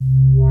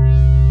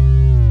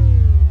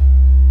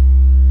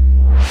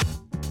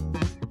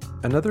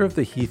Another of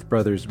the Heath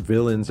brothers'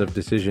 villains of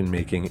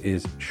decision-making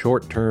is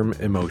short-term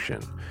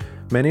emotion.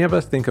 Many of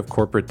us think of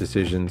corporate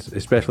decisions,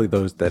 especially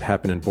those that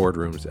happen in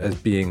boardrooms, as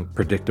being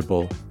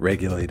predictable,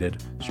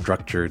 regulated,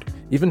 structured,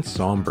 even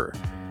somber.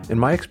 In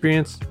my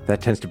experience, that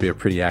tends to be a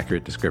pretty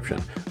accurate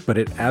description, but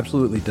it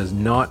absolutely does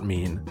not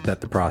mean that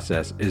the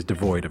process is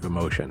devoid of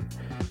emotion.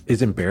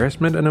 Is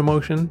embarrassment an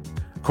emotion?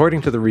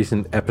 According to the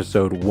recent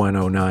episode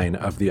 109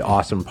 of the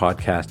awesome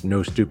podcast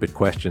No Stupid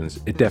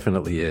Questions, it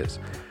definitely is.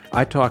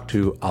 I talk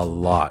to a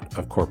lot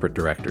of corporate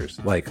directors,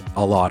 like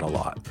a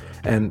lot.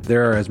 And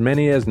there are as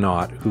many as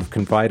not who've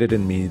confided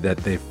in me that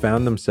they've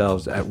found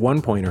themselves at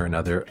one point or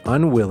another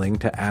unwilling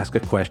to ask a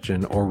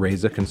question or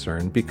raise a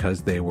concern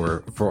because they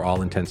were, for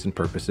all intents and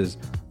purposes,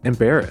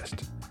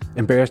 embarrassed.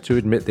 Embarrassed to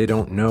admit they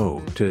don't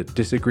know, to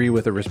disagree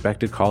with a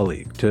respected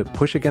colleague, to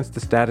push against the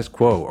status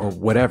quo or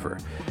whatever.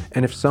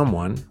 And if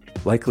someone,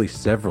 likely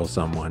several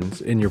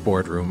someones in your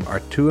boardroom, are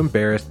too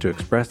embarrassed to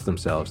express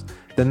themselves,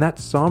 then that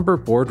somber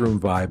boardroom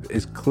vibe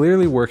is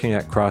clearly working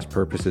at cross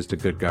purposes to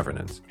good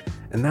governance.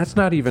 And that's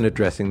not even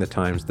addressing the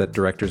times that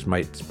directors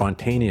might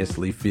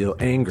spontaneously feel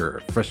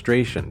anger,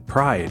 frustration,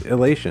 pride,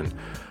 elation,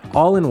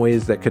 all in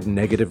ways that could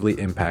negatively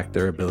impact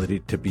their ability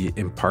to be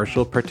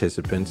impartial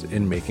participants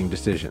in making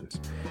decisions.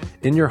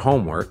 In your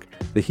homework,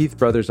 the Heath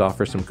brothers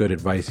offer some good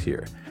advice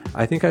here.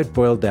 I think I'd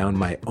boil down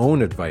my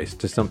own advice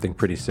to something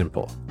pretty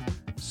simple.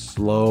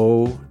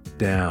 Slow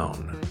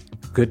down.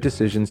 Good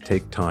decisions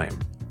take time.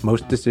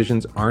 Most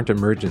decisions aren't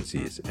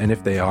emergencies, and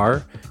if they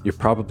are, you're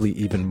probably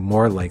even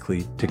more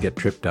likely to get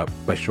tripped up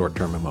by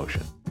short-term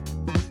emotion.